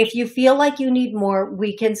you feel like you need more,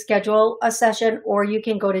 we can schedule a session, or you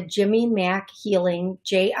can go to Jimmy Mack Healing,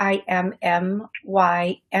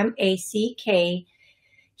 JIMMYMACK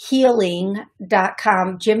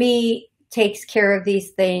healing.com. Jimmy takes care of these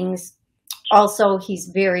things. Also, he's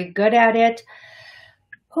very good at it.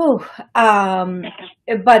 But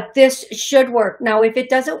this should work. Now, if it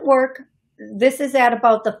doesn't work, this is at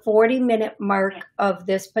about the 40-minute mark of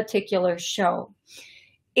this particular show.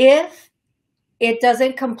 If it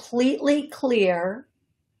doesn't completely clear,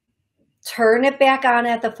 turn it back on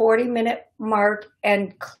at the 40-minute mark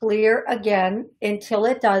and clear again until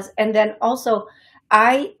it does. And then also,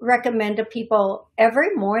 I recommend to people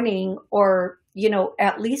every morning, or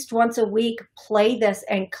at least once a week, play this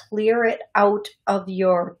and clear it out of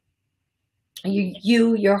your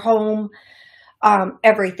home,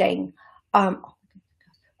 everything.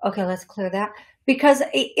 Okay, let's clear that. Because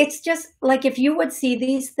it's just like, if you would see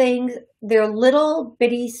these things, they're little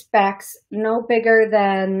bitty specks, no bigger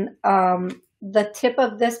than the tip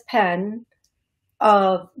of this pen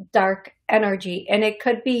of dark energy. And it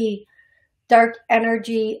could be dark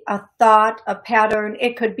energy, a thought, a pattern.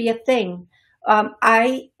 It could be a thing.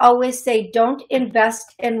 I always say, don't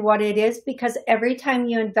invest in what it is, because every time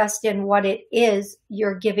you invest in what it is,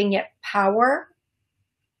 you're giving it power.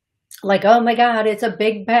 Like, oh my God, it's a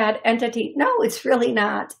big bad entity. No, it's really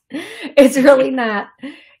not. It's really not.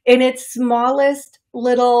 In its smallest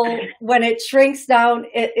little, when it shrinks down,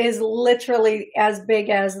 it is literally as big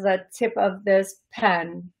as the tip of this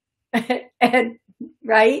pen. And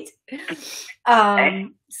right?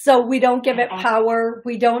 So we don't give it power.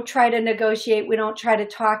 We don't try to negotiate. We don't try to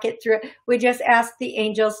talk it through. We just ask the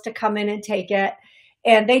angels to come in and take it.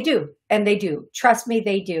 And they do. And they do. Trust me,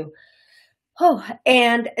 they do. Oh,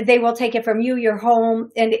 and they will take it from you, your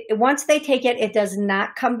home. And once they take it, it does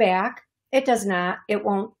not come back. It does not. It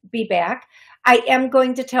won't be back. I am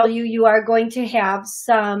going to tell you, you are going to have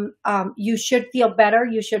some, you should feel better.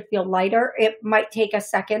 You should feel lighter. It might take a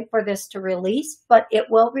second for this to release, but it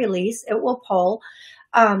will release. It will pull.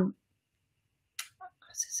 Get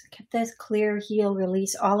this, clear, heal,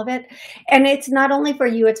 release, all of it. And it's not only for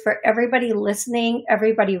you, it's for everybody listening,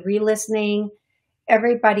 everybody re-listening,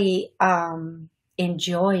 everybody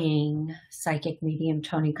enjoying psychic medium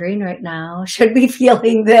Toni Green right now should be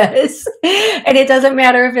feeling this. And it doesn't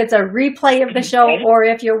matter if it's a replay of the show or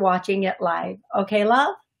if you're watching it live. Okay,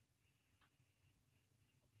 love?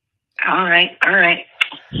 All right.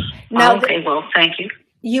 Now, okay, well, thank you.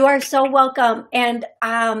 You are so welcome. And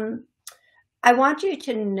I want you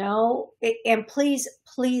to know, and please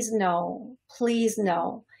know,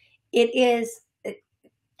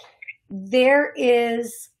 there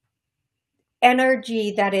is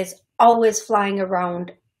energy that is always flying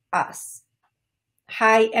around us.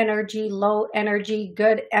 High energy, low energy,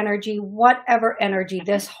 good energy, whatever energy.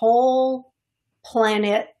 This whole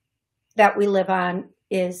planet that we live on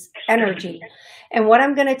is energy. And what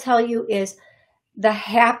I'm going to tell you is, the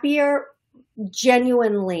happier,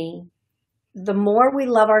 genuinely, the more we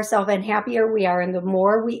love ourselves and happier we are, and the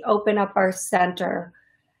more we open up our center,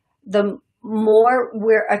 the more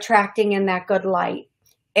we're attracting in that good light.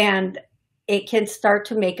 And it can start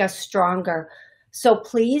to make us stronger. So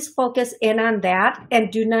please focus in on that,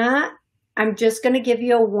 and do not, I'm just going to give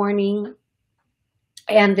you a warning.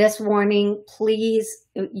 And this warning, please,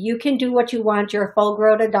 you can do what you want. You're a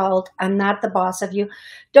full-grown adult. I'm not the boss of you.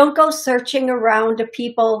 Don't go searching around to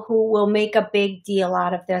people who will make a big deal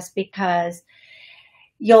out of this, because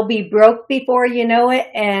you'll be broke before you know it,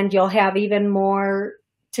 and you'll have even more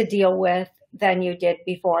to deal with than you did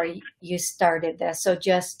before you started this. So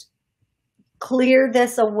just clear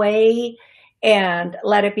this away and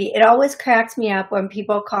let it be. It always cracks me up when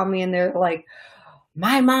people call me and they're like,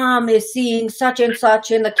 my mom is seeing such and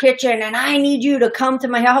such in the kitchen and I need you to come to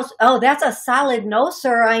my house. Oh, that's a solid no,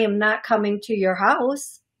 sir. I am not coming to your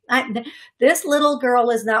house. This little girl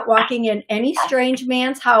is not walking in any strange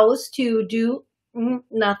man's house to do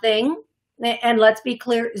nothing. And let's be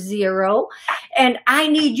clear, zero. And I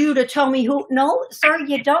need you to tell me who. No, sir,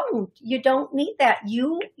 you don't. You don't need that.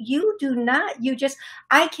 You do not. You just,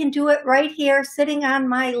 I can do it right here sitting on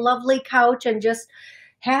my lovely couch and just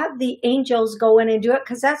have the angels go in and do it,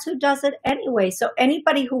 because that's who does it anyway. So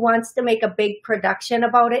anybody who wants to make a big production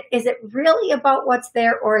about it, is it really about what's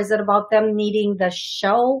there, or is it about them needing the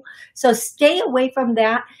show? So stay away from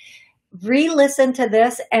that. Re-listen to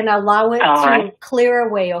this and allow it to clear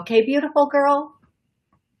away. Okay, beautiful girl?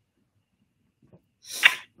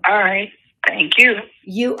 All right. Thank you.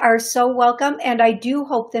 You are so welcome, and I do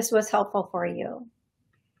hope this was helpful for you.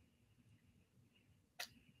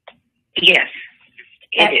 Yes.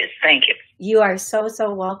 It is. Thank you. You are so,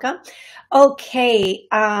 so welcome. Okay.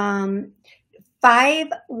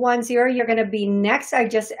 510, you're going to be next. I'm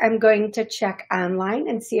going to check online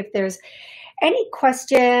and see if there's any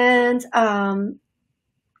questions. Oh,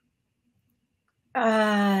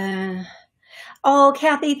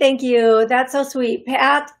 Kathy, thank you. That's so sweet.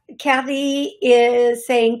 Kathy is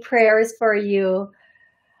saying prayers for you.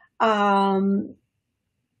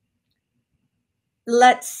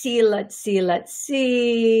 Let's see.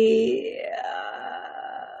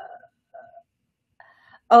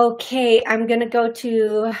 Okay, I'm going to go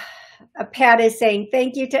to Pat is saying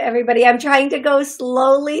thank you to everybody. I'm trying to go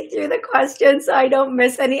slowly through the questions so I don't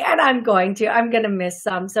miss any, and I'm going to miss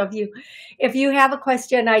some. So if you have a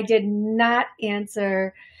question I did not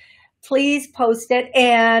answer, please post it.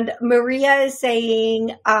 And Maria is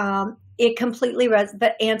saying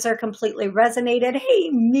the answer completely resonated. Hey,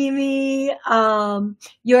 Mimi,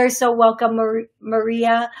 you're so welcome,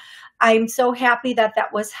 Maria. I'm so happy that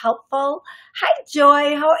was helpful. Hi,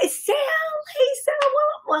 Joy. How is Sal? Hey, Sal.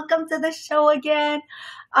 Welcome to the show again.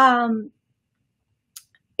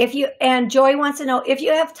 Joy wants to know, if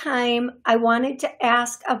you have time, I wanted to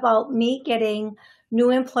ask about me getting new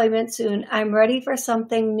employment soon. I'm ready for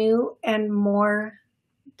something new and more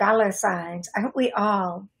dollar signs. Aren't we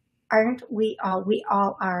all? We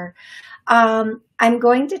all are. I'm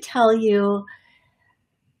going to tell you,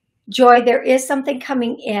 Joy, there is something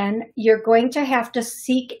coming in. You're going to have to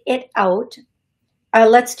seek it out.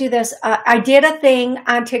 Let's do this. I did a thing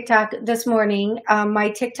on TikTok this morning. My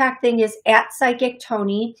TikTok thing is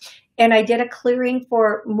 @PsychicToni, and I did a clearing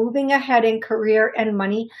for moving ahead in career and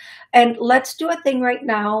money. And let's do a thing right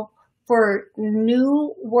now for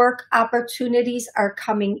new work opportunities are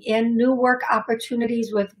coming in. New work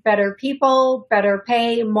opportunities with better people, better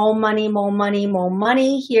pay, more money, more money, more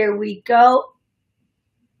money. Here we go.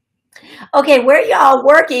 Okay, where y'all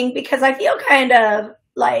working? Because I feel kind of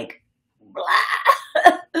like, blah.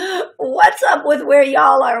 What's up with where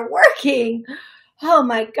y'all are working? Oh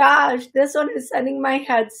my gosh, this one is sending my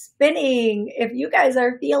head spinning. If you guys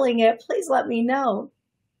are feeling it, please let me know.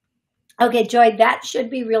 Okay, Joy, that should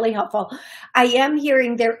be really helpful. I am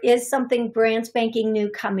hearing there is something brand spanking new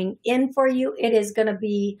coming in for you. It is going to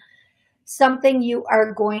be something you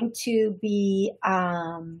are going to be,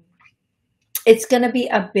 it's going to be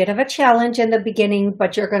a bit of a challenge in the beginning,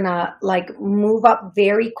 but you're going to move up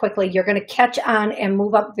very quickly. You're going to catch on and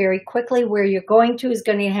move up very quickly. Where you're going to is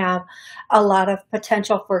going to have a lot of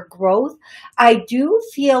potential for growth. I do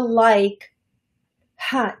feel like,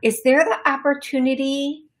 is there the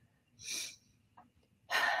opportunity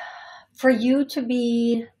for you to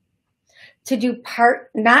do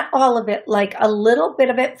not all of it, like a little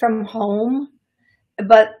bit of it from home,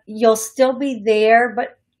 but you'll still be there,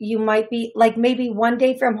 but you might be maybe one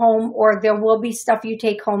day from home, or there will be stuff you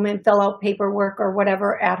take home and fill out paperwork or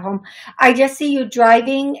whatever at home. I just see you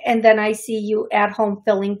driving, and then I see you at home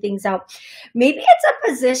filling things out. Maybe it's a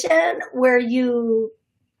position where you,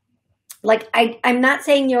 I'm not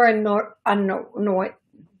saying you're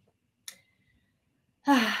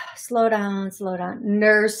slow down.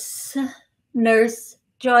 Nurse,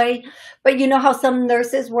 Joy. But you know how some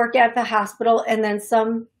nurses work at the hospital, and then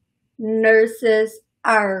some nurses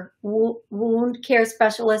are wound care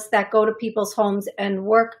specialists that go to people's homes and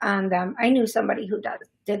work on them. I knew somebody who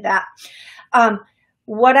did that.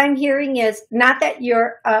 What I'm hearing is not that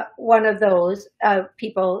you're one of those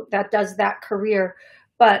people that does that career,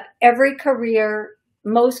 but every career,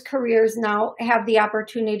 most careers now have the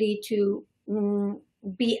opportunity to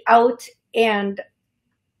be out and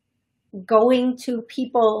going to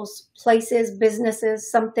people's places,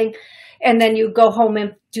 businesses, something, and then you go home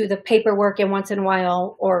and do the paperwork and once in a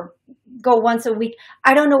while, or go once a week.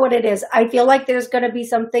 I don't know what it is. I feel like there's going to be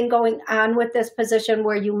something going on with this position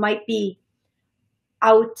where you might be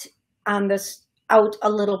out out a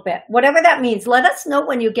little bit. Whatever that means, let us know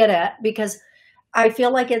when you get it, because I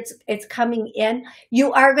feel like it's coming in.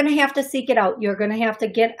 You are going to have to seek it out. You're going to have to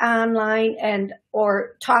get online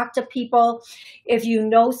or talk to people. If you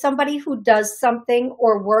know somebody who does something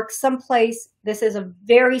or works someplace, this is a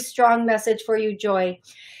very strong message for you, Joy.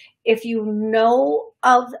 If you know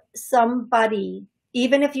of somebody,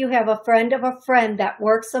 even if you have a friend of a friend that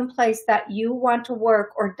works someplace that you want to work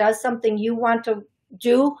or does something you want to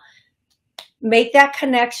do, make that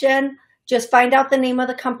connection. Just find out the name of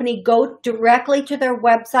the company, go directly to their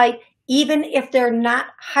website. Even if they're not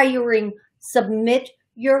hiring, submit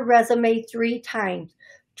your resume 3 times,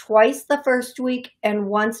 twice the first week and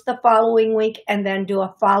once the following week, and then do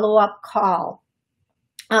a follow-up call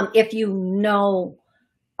if you know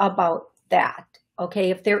about that.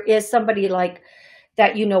 Okay, if there is somebody like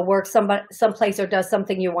that, works someplace or does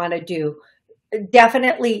something you want to do,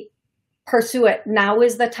 definitely pursue it. Now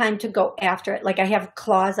is the time to go after it. Like, I have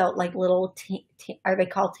claws out, like little, are they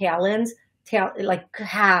called talons?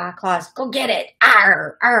 Claws, go get it.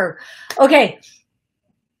 Arr, arr. Okay.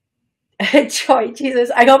 Joy,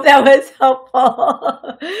 Jesus, I hope that was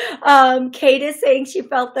helpful. Kate is saying she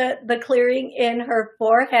felt the clearing in her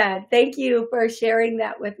forehead. Thank you for sharing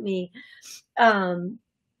that with me.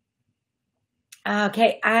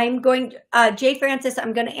 Okay, I'm going, Jay Francis,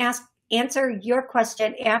 I'm going to answer your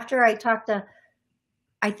question after I talk to,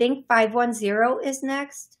 I think 510 is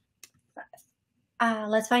next.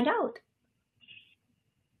 Let's find out.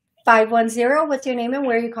 510, what's your name and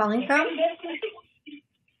where are you calling from?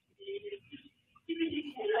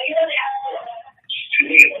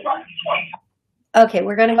 Okay,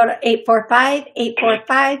 we're going to go to 845.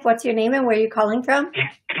 845, what's your name and where are you calling from?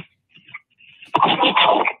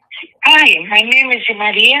 Hi, my name is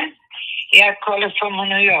Maria. Yeah, calling from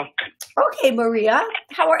New York. Okay, Maria.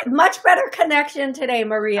 Much better connection today,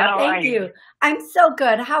 Maria. Thank you. I'm so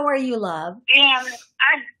good. How are you, love? Yeah,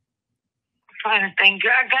 I'm fine, thank you.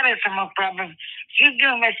 I got some problem. She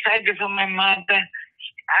gave me message from my mother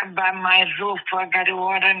about my roof. I got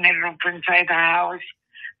water in the roof inside the house.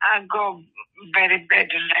 I go very bad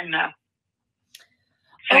right now.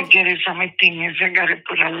 So I get some things. I got to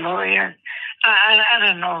put a lawyer. I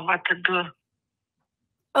don't know what to do.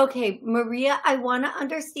 Okay, Maria, I want to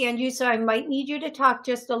understand you, so I might need you to talk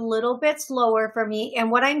just a little bit slower for me. And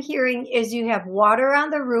what I'm hearing is you have water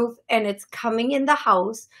on the roof and it's coming in the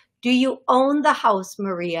house. Do you own the house,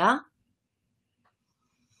 Maria?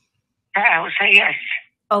 House, yes.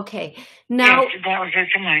 Okay. Now, yes, that was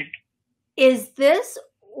tonight. Is this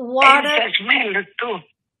water? It's a smell too.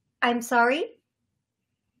 I'm sorry?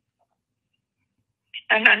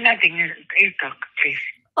 No, nothing. You talk, please.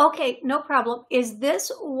 Okay, no problem. Is this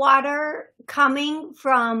water coming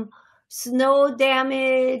from snow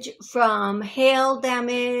damage, from hail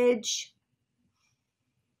damage?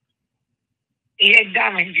 Yeah,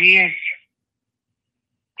 damage, yes.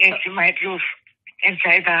 It's my roof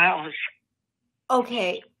inside the house.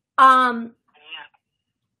 Okay.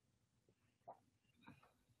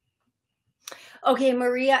 Okay,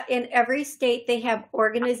 Maria, in every state, they have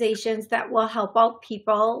organizations that will help out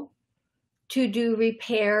people to do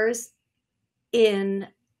repairs in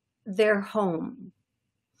their home.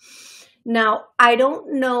 Now, I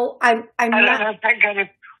don't know. I'm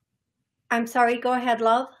sorry. Go ahead,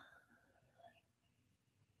 love.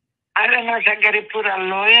 I don't know if I got to put a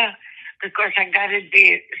lawyer because I got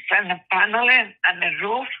the sun panel on the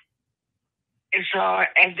roof. So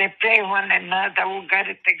if they pay one another, who got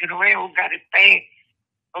to take it away, who got to pay,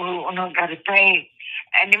 who not got to pay.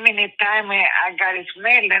 And in the meantime, I got a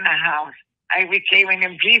smell in the house. I became in a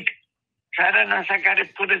bleed. So I don't know if I got to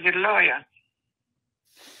put it a lawyer.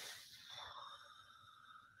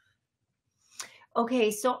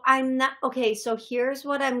 Okay, so I'm not, okay, so here's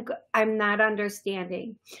what I'm not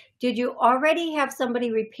understanding. Did you already have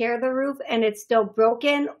somebody repair the roof and it's still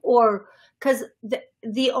broken, or, because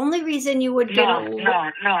the only reason you would get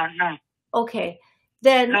No. Okay,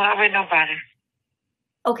 then. No, I will nobody.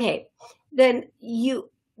 Okay, then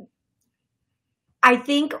I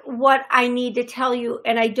think what I need to tell you,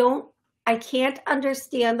 and I can't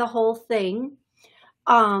understand the whole thing.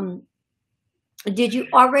 Did you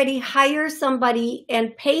already hire somebody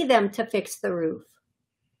and pay them to fix the roof?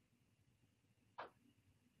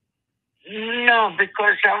 No,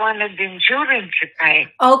 because I wanted the insurance to pay.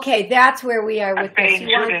 Okay, that's where we are with this.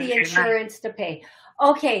 You want the insurance, insurance to pay.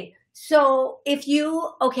 Okay, so if you,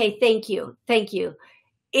 okay, thank you.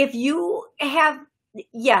 If you have,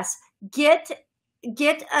 yes, get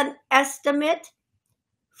an estimate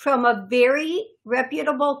from a very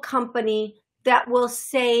reputable company that will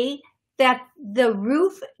say that the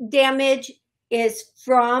roof damage is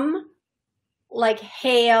from like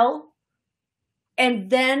hail, and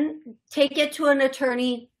then take it to an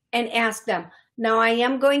attorney and ask them. Now, I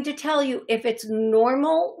am going to tell you, if it's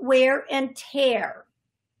normal wear and tear,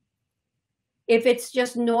 if it's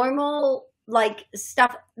just normal like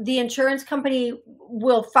stuff, the insurance company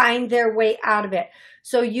will find their way out of it.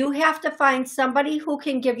 So you have to find somebody who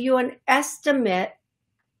can give you an estimate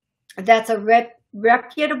that's a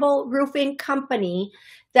reputable roofing company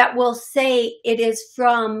that will say it is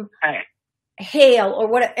from hail or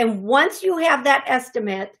what. And once you have that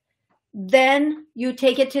estimate, then you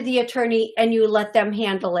take it to the attorney and you let them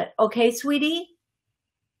handle it. Okay, sweetie?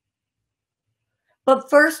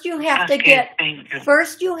 But first you have to get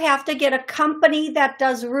a company that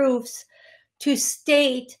does roofs to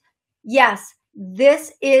state, yes,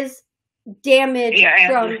 this is damage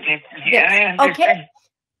from this. Okay.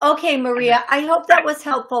 Okay, Maria, I hope that was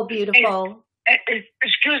helpful, beautiful.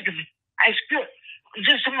 Excuse me.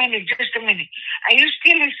 Just a minute. Are you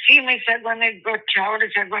still see me? I'm going to go Charles.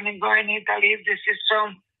 I'm going to go in Italy. This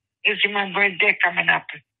is my birthday coming up.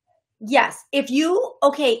 Yes. If you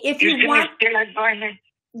want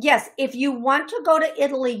to go to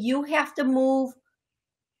Italy, you have to move.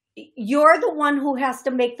 You're the one who has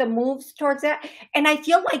to make the moves towards that. And I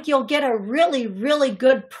feel like you'll get a really, really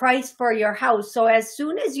good price for your house. So as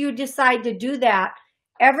soon as you decide to do that,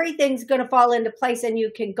 everything's going to fall into place and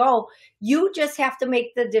you can go. You just have to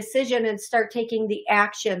make the decision and start taking the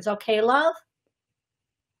actions. Okay, love?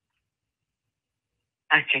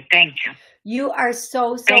 Okay, thank you. You are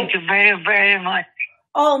so. Thank you very, very much.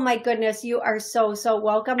 Oh my goodness, you are so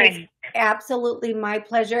welcome. It's absolutely my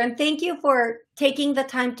pleasure. And thank you for taking the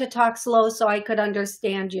time to talk slow so I could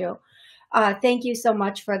understand you. Thank you so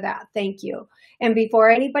much for that. Thank you. And before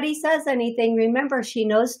anybody says anything, remember, she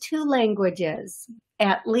knows 2 languages,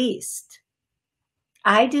 at least.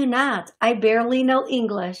 I do not. I barely know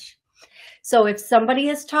English. So if somebody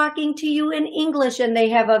is talking to you in English and they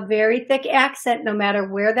have a very thick accent, no matter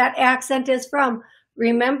where that accent is from,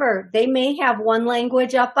 remember, they may have 1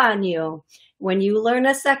 language up on you. When you learn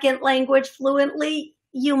a 2nd language fluently,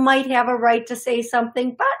 you might have a right to say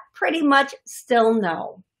something, but pretty much still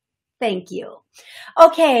no. Thank you.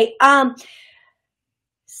 Okay.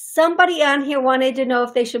 Somebody on here wanted to know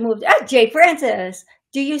if they should move. Jay Francis,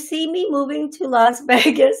 do you see me moving to Las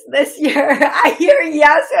Vegas this year? I hear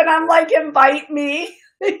yes, and I'm like, invite me.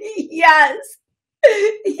 Yes.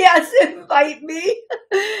 Yes, invite me.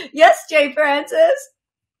 Yes, Jay Francis.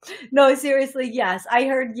 No, seriously, yes. I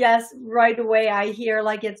heard yes right away. I hear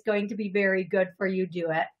like it's going to be very good for you. Do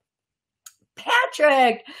it.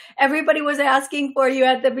 Patrick, everybody was asking for you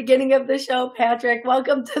at the beginning of the show. Patrick,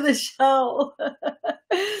 welcome to the show.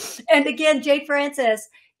 And again, Jay Francis,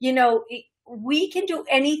 you know, we can do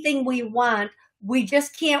anything we want. We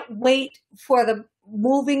just can't wait for the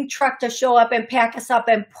moving truck to show up and pack us up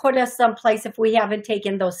and put us someplace if we haven't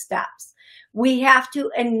taken those steps. We have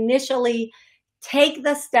to initially take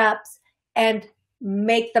the steps and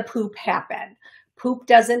make the poop happen. Poop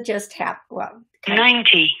doesn't just happen. Well,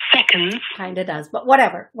 90 seconds. Kind of does, but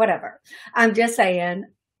whatever. I'm just saying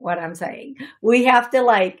what I'm saying. We have to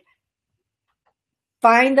like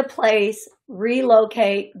find the place,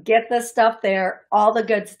 relocate, get the stuff there, all the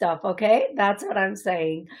good stuff, okay? That's what I'm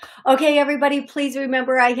saying. Okay, everybody, please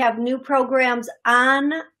remember I have new programs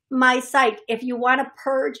on my site. If you want to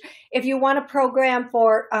purge, if you want a program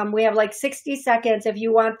for, we have like 60 seconds. If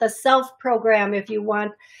you want the self program, if you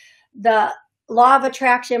want the law of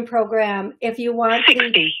attraction program, if you want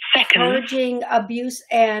the purging abuse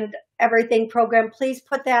and everything program, please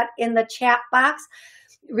put that in the chat box.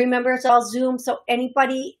 Remember, it's all Zoom, so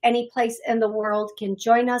anybody, any place in the world can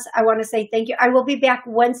join us. I want to say thank you. I will be back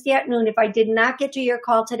Wednesday at noon. If I did not get to your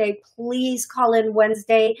call today, please call in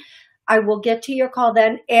Wednesday. I will get to your call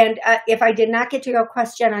then. And if I did not get to your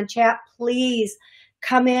question on chat, please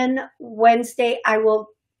come in Wednesday. I will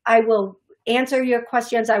answer your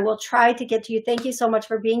questions. I will try to get to you. Thank you so much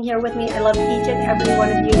for being here with me. I love each and every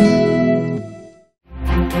one of you.